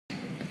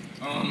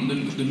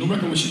The new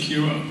record with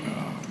Shakira,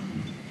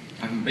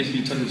 I can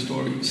basically tell the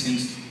story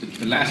since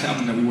the last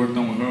album that we worked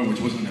on with her, which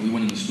wasn't that we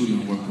went in the studio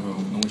and worked with her,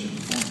 no way, shape,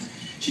 or form.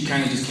 She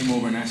kind of just came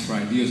over and asked for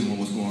ideas on what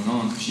was going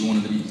on. She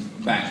wanted to be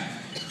back.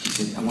 She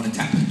said, I want to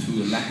tap into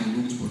the Latin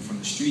roots, but from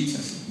the streets. I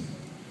said,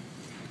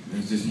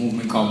 there's this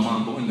movement called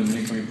Mambo in the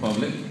Dominican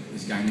Republic.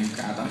 This guy named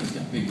Cata, he's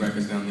got big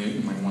records down there.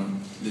 You might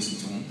want to listen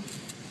to him.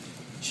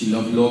 She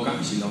loved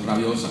Loca, she loved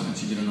Rabiosa, and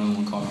she did another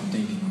one called I'm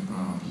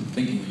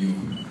Thinking of You,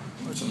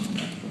 or something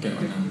like that. Okay,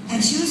 right now.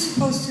 And she was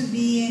supposed to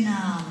be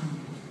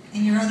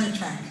in your other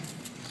track.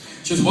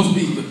 She was supposed to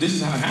be, but this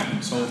is how it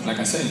happened. So, like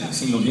I said,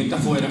 Sin Lo Dientes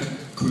Afuera,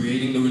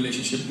 creating the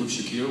relationship with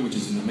Shakira, which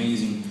is an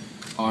amazing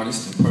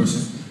artist and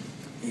person.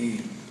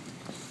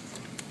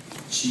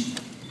 She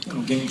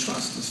gave me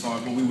trust as far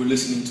as what we were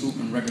listening to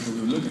and records that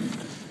we were looking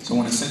at. So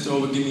when I sent her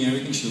over, Give Me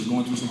Everything, she was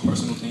going through some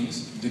personal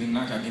things. Didn't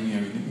knock out Give Me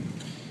Everything.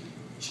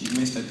 She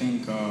missed, I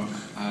think,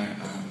 I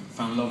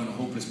Found Love in a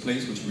Hopeless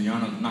Place, which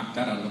Rihanna knocked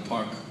that out of the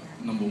park.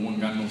 #1,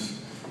 God knows,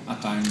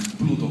 hasta en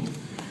Pluto.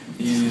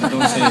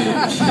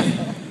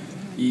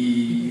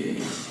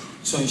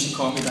 So she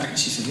called me back and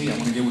she said, hey, I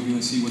want to get with you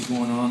and see what's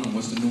going on and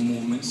what's the new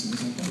movements and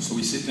this and that. So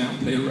we sit down,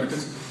 play the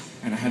records,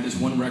 and I had this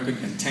one record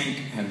and Tank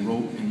had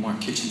wrote and Mark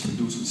Kitchen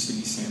produced with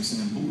Sidney Sampson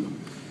and Buddha.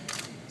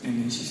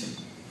 And then she said,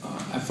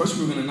 at first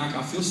we were going to knock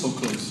out Feel So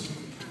Close,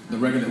 the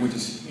record that we're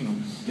just,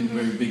 getting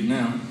very big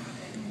now.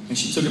 And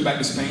she took it back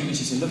to Spain and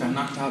she said, look, I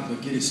knocked out the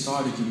Get It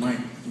Started. You might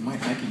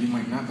like it, you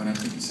might not, but I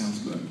think it sounds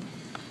good.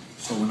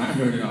 So when I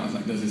heard it, I was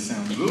like, does it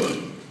sound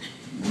good?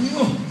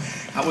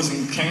 I was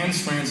in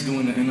Cannes, France,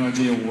 doing the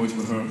NRJ Awards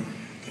with her,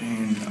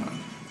 and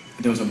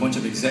there was a bunch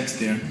of execs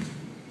there,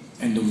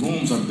 and the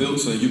rooms are built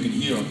so that you can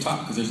hear up top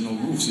because there's no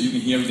roof, so you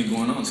can hear everything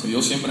going on. So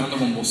yo siempre ando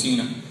con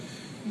bocina,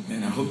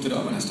 and I hooked it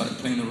up and I started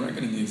playing the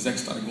record, and the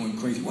execs started going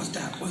crazy. What's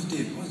that? What's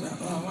this? What's that?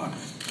 Blah, blah.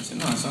 I said,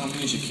 no, it's not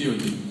me and Shakira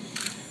did.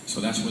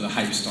 So that's where the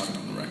hype started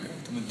on the record.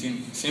 ¿Tú me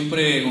entiendes?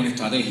 Siempre con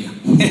estrategia,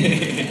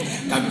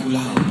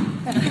 calculado.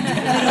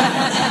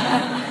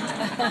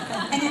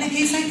 And in a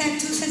case like that,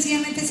 tú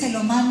sencillamente se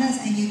lo mandas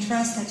and you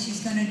trust that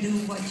she's going to do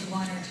what you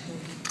want her to do.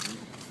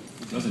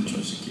 He doesn't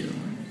trust Shakira,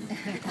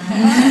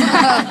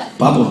 right?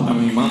 Papo, I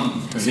mean,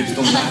 mama, her hips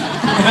don't lie.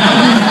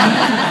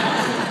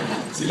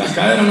 Si las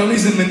caderas no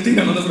dicen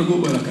mentira, no te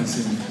preocupes de las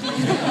canciones.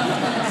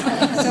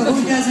 So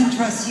who doesn't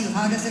trust you?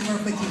 How does it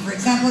work with you? For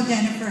example,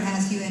 Jennifer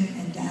has you in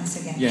Dance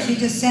Again. Yeah. She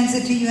just sends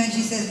it to you and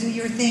she says, do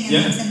your thing and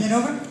then send it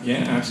over?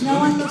 Yeah, absolutely. No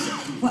one looks.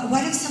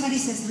 What if somebody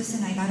says,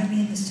 listen, I got to be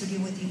in the studio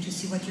with you to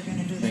see what you're going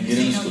to do? Then you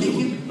say, no, thank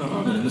you?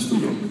 No, get in the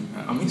studio.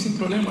 I mean, sin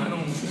problema. I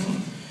don't,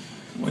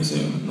 no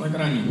hay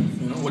caraño.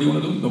 What do you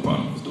want to do? No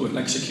problem. Let's do it.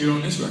 Like Shakira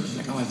on this record. She's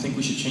like, oh, I think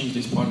we should change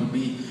this part of the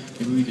beat.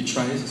 Maybe we could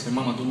try this. I said,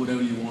 Mama, do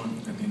whatever you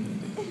want at the end of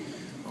the day.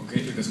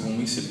 Okay? Because when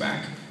we sit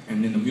back,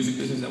 and in the music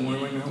business that we're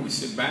in right now, we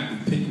sit back, we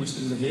pick which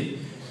is a hit.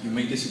 You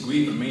may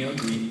disagree or may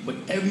agree, but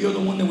every other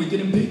one that we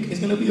didn't pick is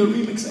going to be a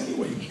remix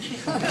anyway.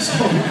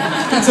 So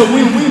it's a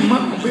win-win,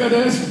 man.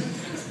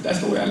 That's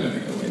the way I look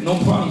at it. No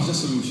problems,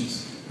 just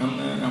solutions.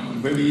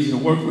 I'm very easy to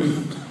work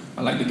with.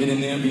 I like to get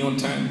in there, be on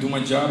time, do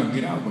my job, and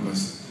get out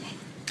because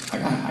I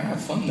got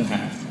fun to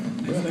have.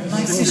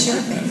 Life's a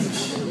short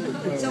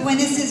thing. So when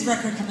is this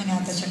record coming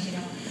out, the Shakira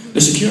one? The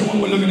Shakira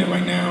one we're looking at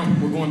right now,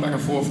 we're going back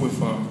and forth with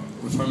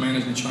her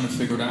management trying to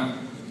figure it out.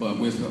 But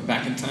with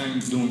Back in Time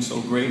doing so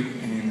great,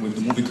 and with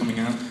the movie coming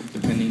out,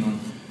 depending on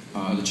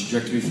the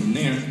trajectory from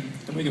there,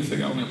 then we can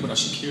figure out we're going to put out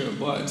Shakira.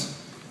 But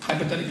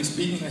hypothetically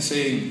speaking, I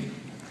say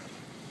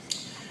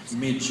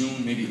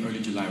mid-June, maybe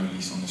early July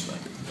release on this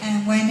record.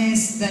 And when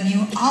is the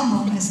new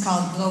album? It's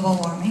called Global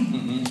Warming.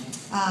 Mm-hmm.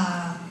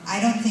 I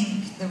don't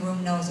think the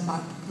room knows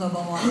about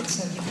global warming,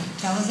 so you can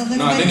tell us a little bit.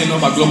 No, I think they know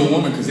about global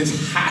warming because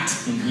it's hot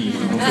in here.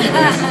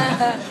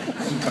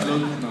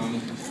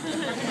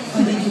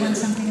 Oh, did you want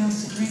something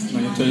else to drink? No,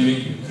 yo estoy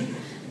bien.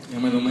 Ya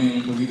me tomé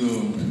un poquito.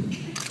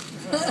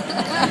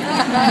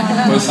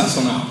 Estoy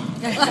sazonado.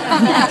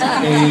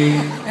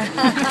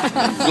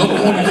 Global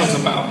warming comes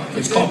about.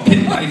 It's called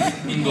Pit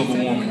Life in Global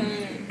Warming.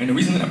 And the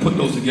reason that I put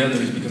those together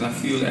is because I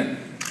feel that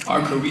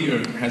our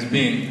career has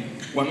been,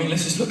 well, I mean,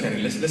 let's just look at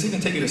it. Let's even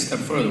take it a step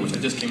further, which I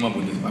just came up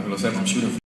with this. I'm shooting